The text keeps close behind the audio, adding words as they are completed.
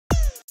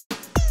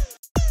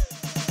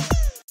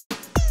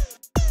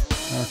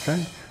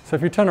Okay, so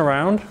if you turn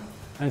around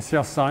and see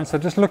our sign, so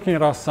just looking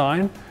at our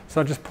sign,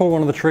 so I just pull one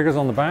of the triggers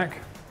on the back.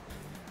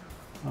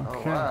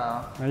 Okay. Oh,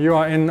 wow. Now you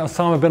are in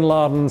Osama bin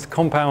Laden's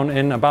compound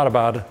in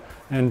Abbottabad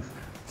in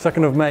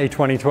 2nd of May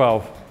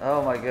 2012.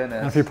 Oh my goodness.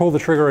 And if you pull the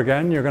trigger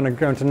again, you're going to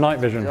go into night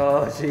vision.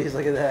 Oh jeez,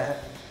 look at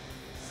that.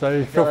 So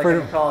you feel free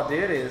to... Call of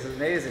Duty, this is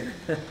amazing.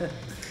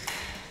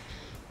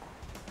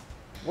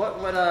 What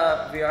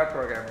VR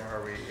program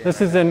are we in?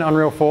 This is in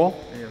Unreal 4.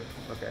 Yeah,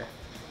 okay.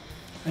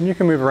 And you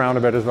can move around a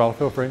bit as well,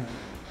 feel free.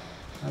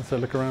 That's it,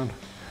 look around.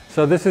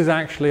 So this is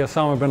actually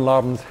Osama bin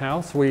Laden's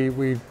house.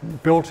 We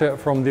built it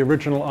from the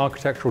original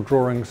architectural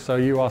drawings, so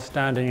you are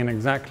standing in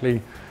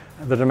exactly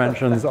the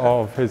dimensions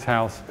of his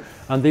house.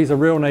 And these are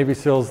real Navy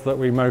SEALs that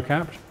we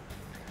mocapped.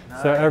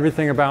 Nice. So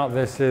everything about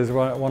this is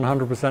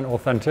 100%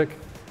 authentic.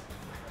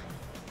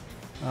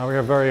 We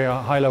have very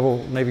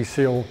high-level Navy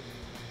SEAL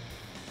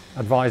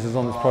advisors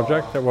on this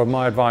project that were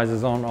my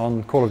advisors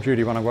on Call of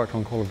Duty when I worked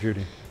on Call of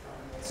Duty.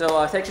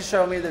 So thanks for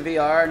showing me the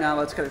VR. Now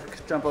let's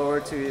jump over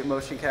to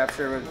motion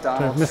capture with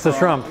Donald Mr.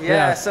 Trump.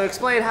 Yeah, so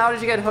explain, how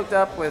did you get hooked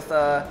up with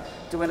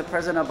doing the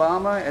President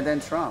Obama and then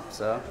Trump?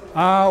 So.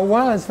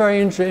 Well, it's a very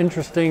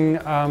interesting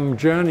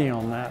journey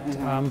on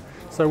that.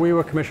 So we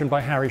were commissioned by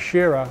Harry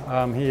Shearer,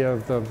 he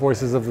of the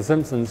Voices of the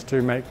Simpsons,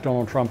 to make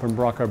Donald Trump and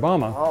Barack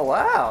Obama. Oh,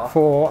 wow.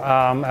 For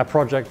a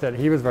project that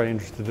he was very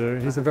interested in.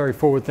 He's a very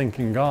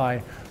forward-thinking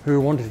guy who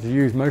wanted to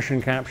use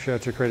motion capture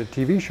to create a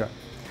TV show.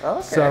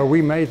 Okay. So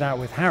we made that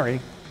with Harry.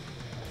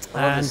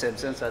 I love The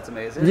Simpsons, that's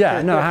amazing.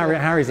 Yeah, no,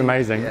 Harry's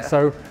amazing. Yeah.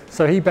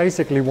 So he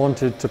basically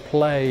wanted to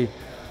play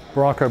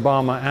Barack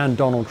Obama and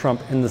Donald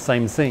Trump in the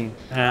same scene.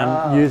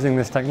 And using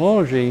this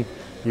technology,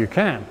 you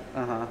can.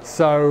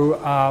 So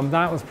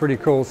that was pretty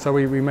cool. So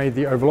we made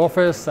the Oval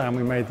Office and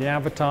we made the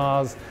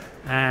avatars.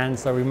 And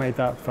so we made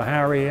that for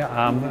Harry,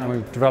 and we're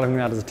developing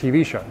that as a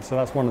TV show. So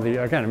that's one of the,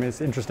 again, I mean, it's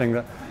interesting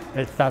that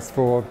that's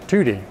for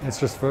 2D. It's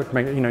just for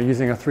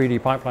using a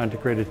 3D pipeline to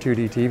create a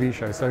 2D TV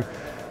show. So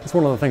it's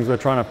one of the things we're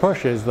trying to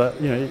push is that,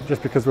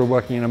 just because we're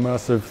working in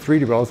immersive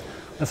 3D worlds,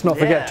 let's not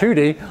forget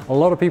 2D. A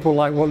lot of people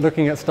like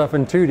looking at stuff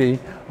in 2D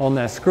on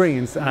their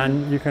screens,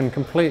 and you can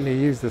completely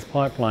use this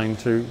pipeline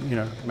to,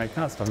 make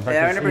that stuff. In fact,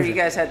 I remember you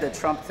guys had the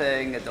Trump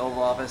thing at the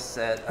Oval Office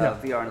at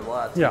VR in the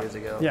Lot 2 years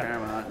ago.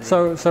 Yeah.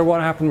 So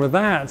what happened with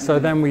that? So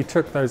then we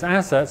took those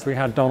assets. We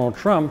had Donald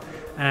Trump,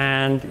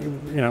 and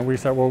we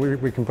said, well,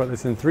 we can put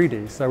this in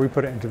 3D. So we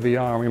put it into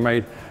VR, and we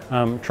made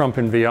Trump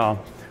in VR,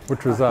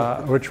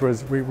 which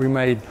was we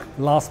made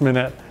last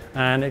minute.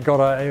 And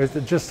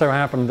it just so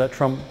happened that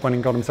Trump went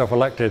and got himself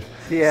elected.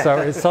 Yeah. So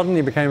it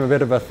suddenly became a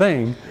bit of a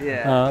thing,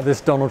 this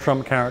Donald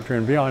Trump character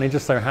in VR, and he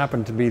just so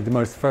happened to be the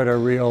most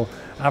photoreal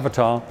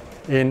avatar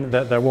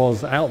that there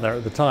was out there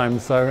at the time.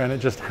 So, and it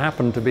just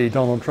happened to be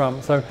Donald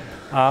Trump. So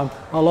a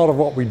lot of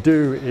what we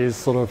do is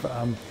sort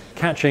of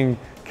catching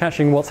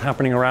what's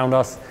happening around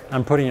us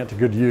and putting it to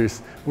good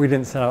use. We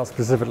didn't set out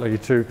specifically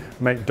to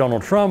make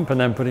Donald Trump and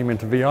then put him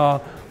into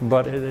VR,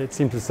 but it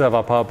seemed to serve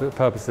our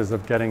purposes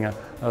of getting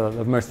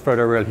the most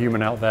photoreal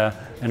human out there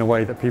in a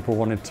way that people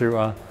wanted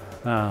to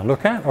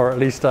look at, or at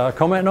least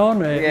comment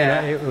on.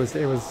 It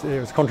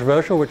was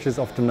controversial, which is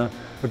often a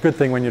good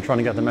thing when you're trying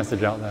to get the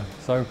message out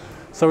there.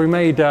 So we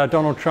made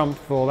Donald Trump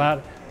for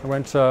that. I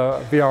went to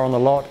VR on the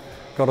Lot,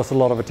 got us a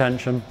lot of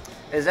attention.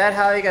 Is that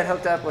how you got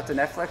hooked up with the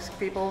Netflix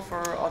people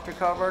for Ultra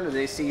Cover? Did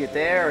they see it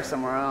there or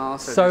somewhere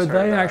else? Or so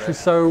they actually,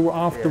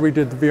 after we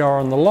did the VR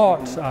on the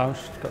Lot,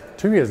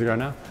 2 years ago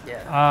now,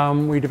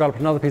 we developed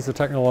another piece of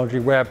technology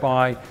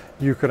whereby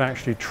you could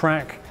actually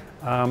track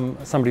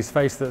somebody's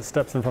face that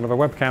steps in front of a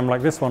webcam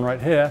like this one right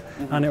here,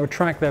 and it would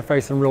track their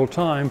face in real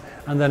time,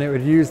 and then it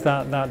would use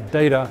that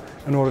data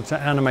in order to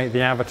animate the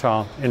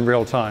avatar in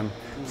real time.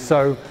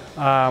 So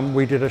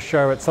we did a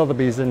show at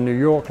Sotheby's in New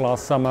York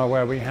last summer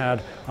where we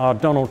had our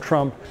Donald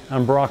Trump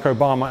and Barack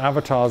Obama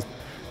avatars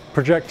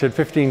projected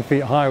 15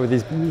 feet high with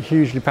these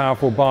hugely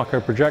powerful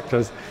barcode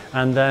projectors,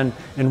 and then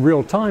in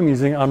real time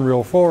using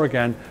Unreal 4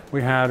 again,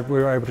 we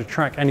were able to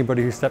track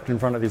anybody who stepped in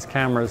front of these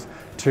cameras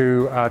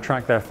to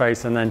track their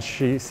face and then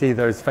see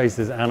those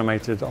faces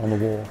animated on the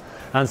wall.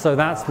 And so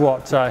that's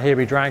what Here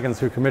Be Dragons,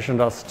 who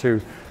commissioned us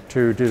to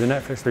do the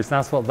Netflix piece,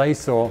 that's what they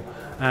saw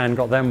and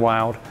got them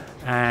wowed.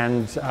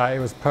 And it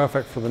was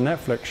perfect for the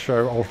Netflix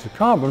show Altered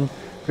Carbon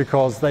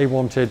because they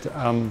wanted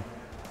an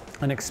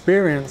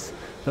experience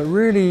that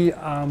really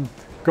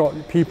got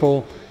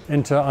people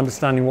into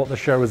understanding what the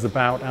show is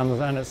about, and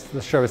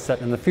the show is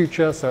set in the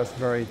future, so it's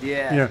very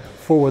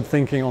forward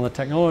thinking on the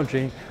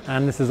technology,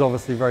 and this is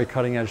obviously very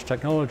cutting edge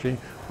technology.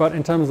 But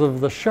in terms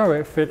of the show,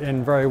 it fit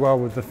in very well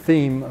with the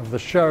theme of the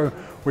show,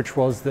 which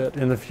was that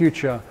in the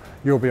future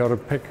you'll be able to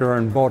pick your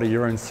own body,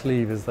 your own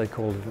sleeve, as they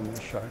called it in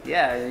the show.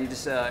 Yeah, you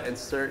just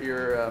insert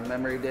your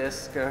memory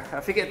disk. I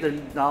forget the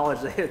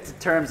the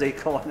terms they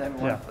call them.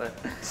 Yeah. But,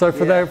 so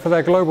for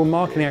their global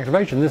marketing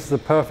activation, this is a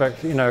perfect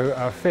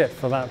fit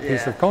for that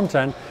piece of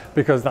content,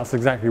 because that's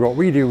exactly what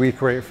we do. We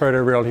create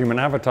photoreal human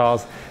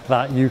avatars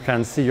that you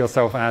can see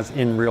yourself as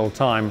in real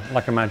time,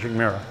 like a magic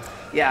mirror.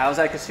 Yeah, I was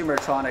at a Consumer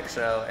Electronics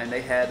show, and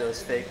they had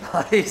those fake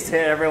bodies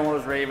that everyone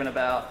was raving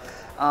about.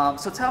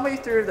 So tell me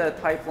through the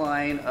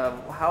pipeline of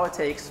how it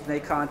takes when they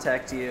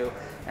contact you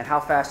and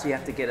how fast you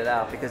have to get it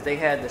out, because they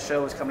had the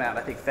show was coming out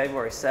I think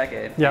February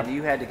 2nd, yep. and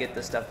you had to get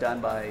this stuff done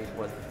by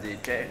was the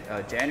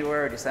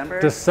January or December?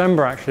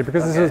 December actually,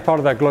 because this is part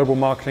of their global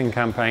marketing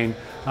campaign.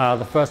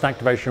 The first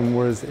activation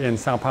was in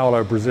Sao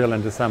Paulo, Brazil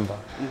in December.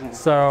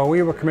 So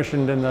we were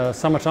commissioned in the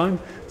summertime,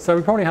 so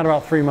we probably had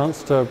about 3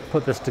 months to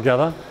put this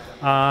together.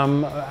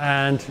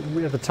 And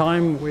at the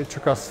time it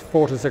took us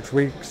 4 to 6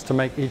 weeks to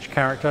make each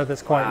character.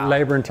 That's quite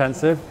labor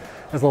intensive.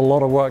 There's a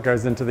lot of work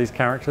goes into these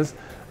characters.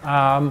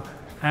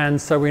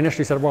 And so we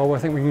initially said, well, I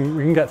think we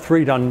can get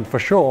 3 done for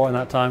sure in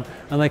that time.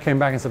 And they came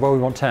back and said, well, we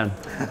want 10.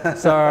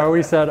 So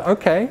we said,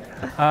 okay.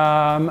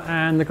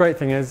 And the great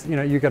thing is, you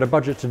know, you get a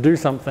budget to do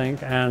something,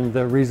 and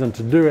the reason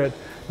to do it,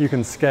 you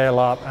can scale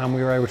up. And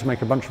we were able to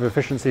make a bunch of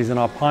efficiencies in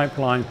our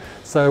pipeline.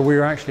 So we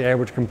were actually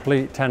able to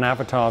complete 10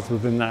 avatars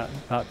within that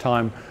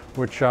time,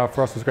 which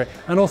for us was great.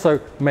 And also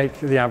make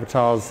the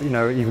avatars, you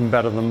know, even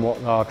better than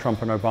what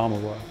Trump and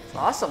Obama were. So.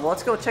 Awesome. Well,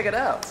 let's go check it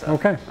out. So.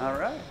 Okay. All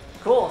right.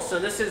 Cool, so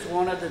this is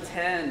one of the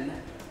 10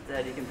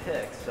 that you can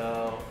pick,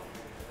 so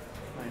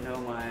I know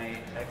my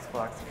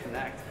Xbox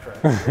Connect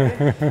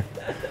correctly.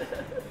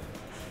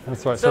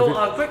 That's right.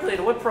 So quickly,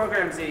 what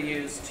programs do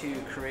you use to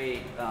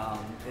create?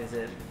 Is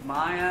it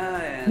Maya?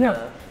 And,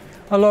 yeah,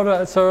 a lot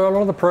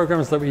of the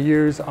programs that we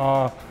use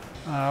are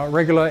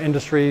regular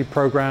industry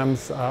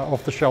programs,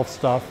 off-the-shelf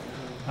stuff.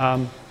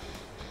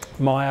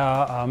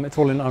 Maya, it's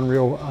all in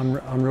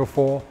Unreal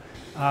 4.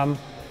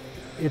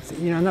 It's,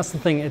 you know, and that's the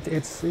thing.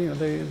 It's you know,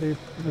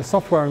 the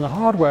software and the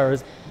hardware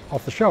is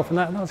off the shelf, and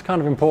that's kind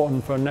of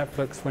important for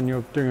Netflix when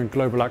you're doing a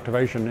global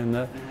activation. In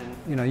that,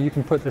 you know, you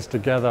can put this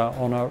together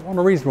on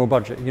a reasonable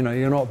budget. You know,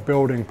 you're not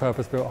building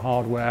purpose-built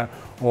hardware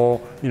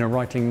or, you know,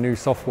 writing new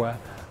software.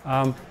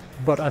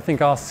 But I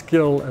think our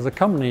skill as a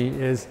company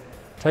is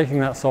taking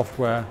that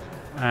software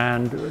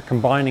and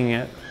combining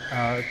it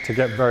to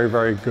get very,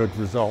 very good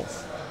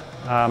results.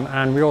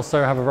 And we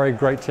also have a very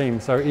great team.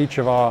 So each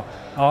of our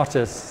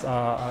artists, you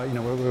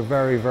know, we're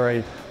very,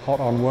 very hot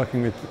on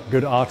working with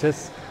good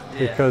artists,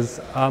 because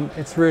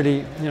it's really,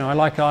 you know, I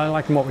like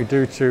what we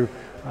do to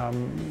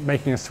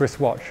making a Swiss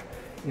watch.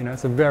 You know,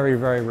 it's a very,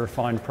 very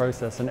refined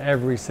process, and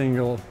every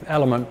single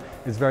element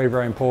is very,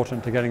 very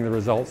important to getting the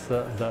results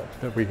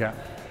that we get.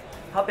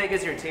 How big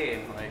is your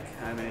team? Like,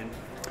 I mean,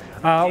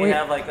 do you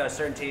have like a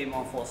certain team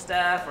on full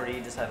staff, or do you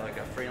just have like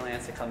a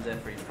freelance that comes in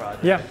for each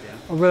project? Yeah,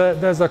 well,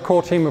 there's a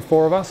core team of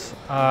 4 of us,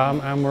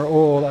 and we're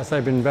all, as I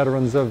say, been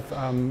veterans of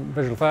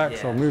visual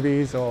effects or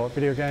movies or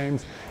video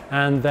games.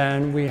 And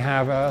then we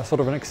have a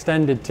sort of an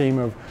extended team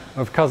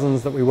of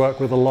cousins that we work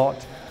with a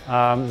lot.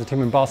 There's a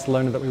team in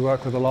Barcelona that we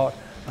work with a lot.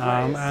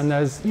 And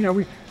there's, you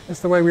know,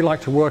 it's the way we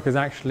like to work is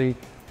actually,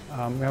 we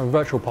have a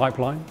virtual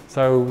pipeline,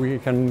 so we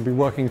can be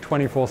working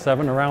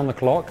 24/7 around the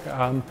clock.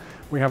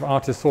 We have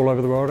artists all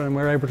over the world, and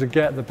we're able to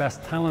get the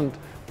best talent,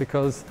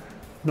 because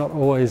not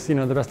always, you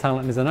know, the best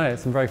talent is in LA.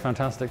 It's some very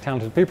fantastic,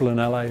 talented people in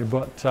LA,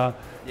 but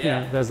you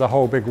know, there's a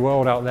whole big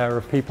world out there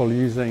of people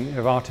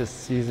of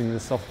artists using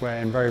this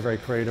software in very, very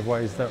creative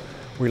ways that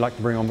we like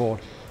to bring on board.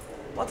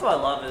 That's what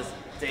I love this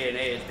day and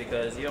age,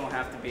 because you don't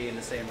have to be in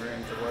the same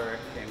room to work.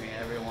 I mean,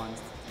 everyone's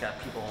got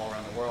people all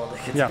around the world that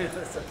can do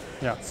this.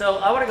 So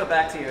I want to go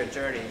back to your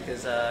journey,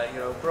 because you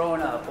know,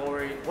 growing up, what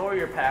were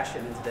your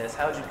passion into this?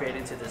 How did you get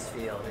into this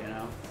field? You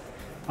know.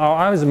 Oh,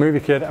 I was a movie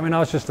kid. I mean, I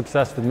was just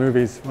obsessed with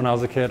movies when I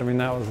was a kid. I mean,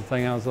 that was the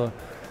thing. I was a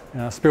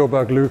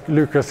Spielberg,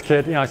 Lucas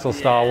kid. You know, I saw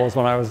Star Wars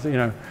when I was, you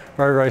know,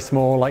 very, very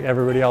small, like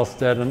everybody else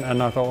did,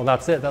 and I thought, well,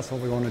 that's it. That's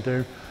what we want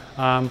to do.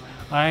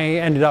 I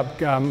ended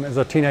up as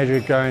a teenager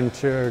going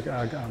to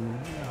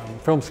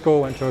film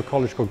school. Went to a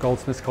college called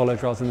Goldsmiths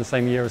College, where I was in the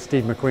same year as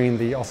Steve McQueen,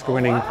 the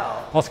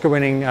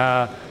Oscar-winning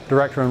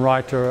director and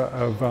writer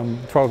of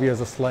 12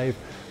 Years a Slave.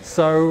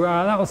 So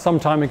that was some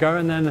time ago,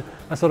 and then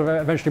I sort of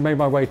eventually made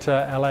my way to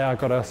LA. I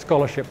got a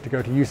scholarship to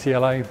go to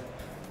UCLA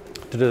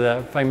to do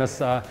the famous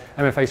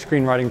MFA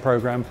screenwriting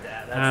program.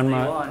 And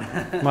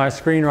my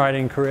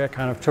screenwriting career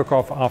kind of took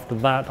off after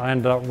that. I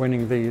ended up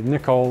winning the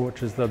Nicole,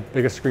 which is the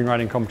biggest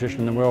screenwriting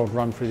competition in the world,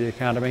 run through the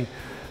Academy.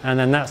 And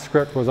then that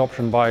script was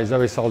optioned by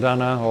Zoe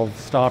Saldana of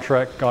Star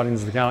Trek,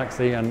 Guardians of the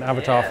Galaxy, and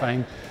Avatar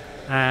fame.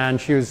 And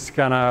she was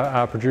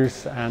gonna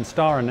produce and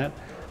star in it.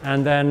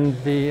 And then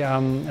the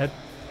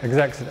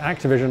execs at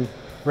Activision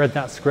read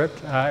that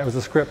script. It was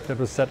a script that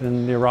was set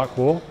in the Iraq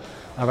War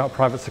about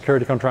private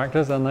security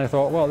contractors, and they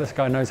thought, well, this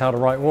guy knows how to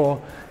write war,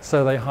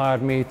 so they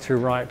hired me to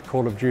write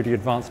Call of Duty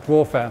Advanced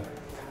Warfare.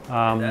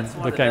 That's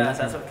one of the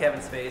best. That's with Kevin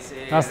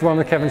Spacey. That's the one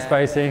with Kevin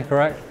Spacey,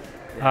 correct?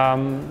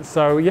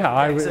 So yeah,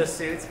 I was.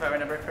 Suits, if I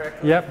remember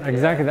correctly. Yep,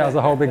 exactly. That was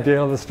the whole big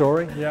deal of the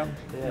story. Yeah.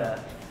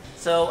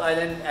 So and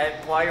then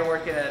while you're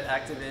working at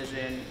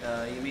Activision,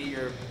 you meet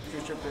your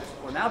future,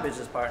 well, now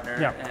business partner.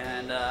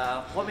 And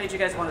what made you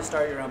guys want to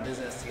start your own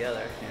business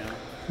together? You know.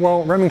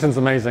 Well, Remington's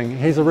amazing.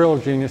 He's a real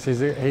genius.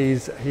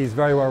 He's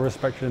very well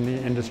respected in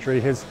the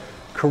industry. His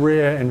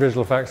career in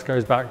visual effects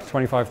goes back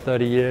 25,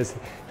 30 years.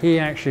 He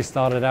actually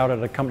started out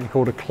at a company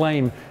called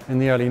Acclaim in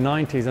the early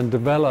 90s and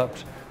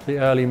developed the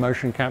early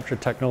motion capture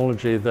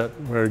technology that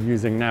we're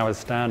using now as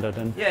standard.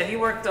 And yeah, he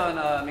worked on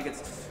I think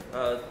it's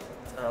Lord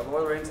of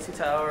the Rings, Two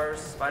Towers,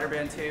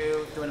 Spider-Man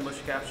 2, doing the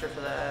motion capture for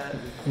that.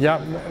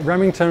 Yeah,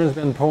 Remington has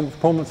been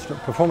performance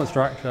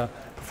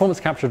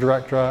capture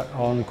director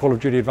on Call of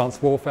Duty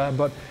Advanced Warfare,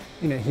 but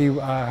he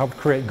helped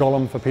create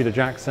Gollum for Peter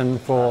Jackson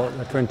for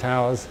the Twin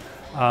Towers.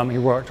 He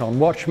worked on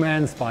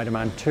Watchmen,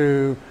 Spider-Man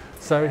 2,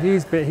 so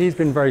he's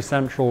been very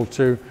central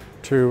to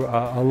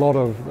a lot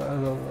of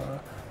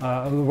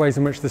the ways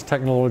in which this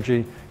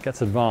technology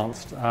gets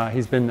advanced.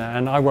 He's been there,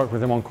 and I worked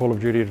with him on Call of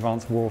Duty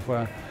Advanced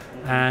Warfare,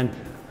 and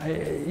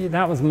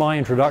that was my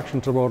introduction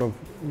to a lot of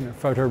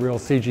photoreal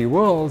CG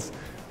worlds.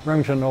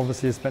 Remington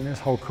obviously has spent his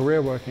whole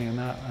career working in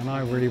that, and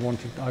I really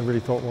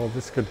thought, well,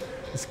 let's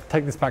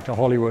take this back to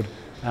Hollywood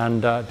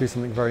and do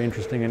something very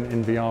interesting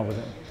in VR with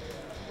it.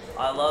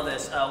 I love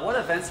this. What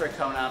events are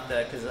coming up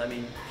there? Because I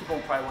mean,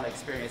 people probably want to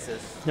experience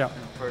this in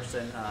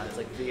person. It's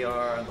like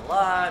VR on the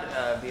lot,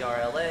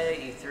 VR LA,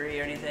 E3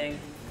 or anything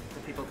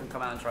that people can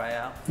come out and try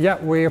out. Yeah,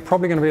 we're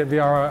probably going to be at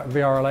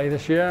VR LA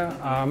this year.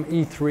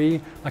 E3,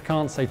 I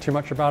can't say too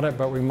much about it,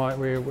 but we're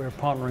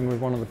partnering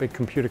with one of the big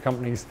computer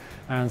companies,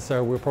 and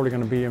so we're probably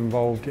going to be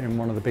involved in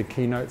one of the big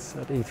keynotes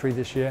at E3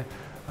 this year.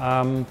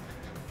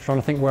 Trying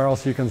to think where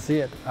else you can see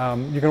it.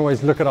 You can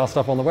always look at our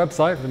stuff on the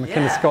website,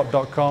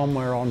 MacInnes-Scott.com.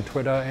 We're on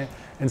Twitter,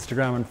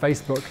 Instagram, and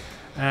Facebook.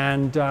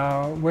 And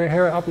we're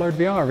here at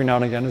UploadVR every now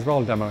and again as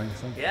well, demoing.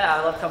 So. Yeah,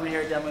 I love coming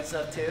here demoing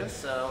stuff too.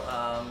 So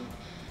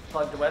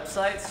plug the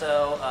website.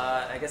 So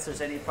I guess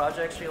there's any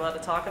projects you're allowed to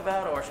talk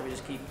about, or should we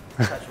just keep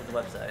in touch with the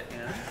website?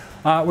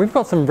 We've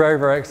got some very,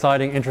 very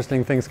exciting,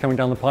 interesting things coming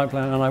down the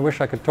pipeline, and I wish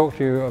I could talk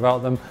to you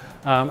about them.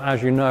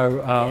 As you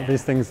know,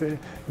 these things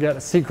get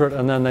a secret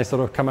and then they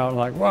sort of come out and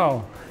like,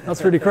 wow,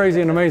 that's really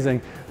crazy and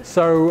amazing.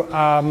 So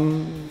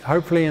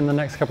hopefully in the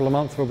next couple of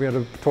months we'll be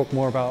able to talk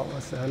more about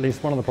at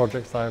least one of the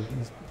projects I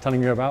was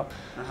telling you about.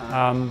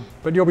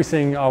 But you'll be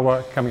seeing our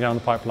work coming down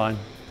the pipeline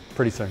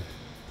pretty soon.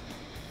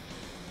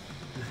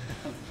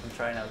 I'm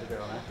trying out the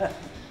girl now.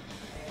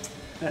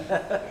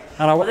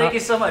 Well, thank you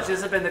so much.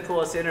 This has been the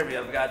coolest interview.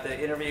 I've got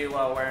the interview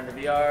while wearing the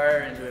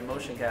VR and doing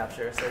motion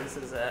capture. So this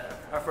is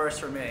our first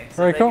for me. So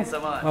very cool. Thank you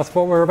so much. That's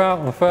what we're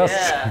about, the first.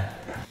 Yeah.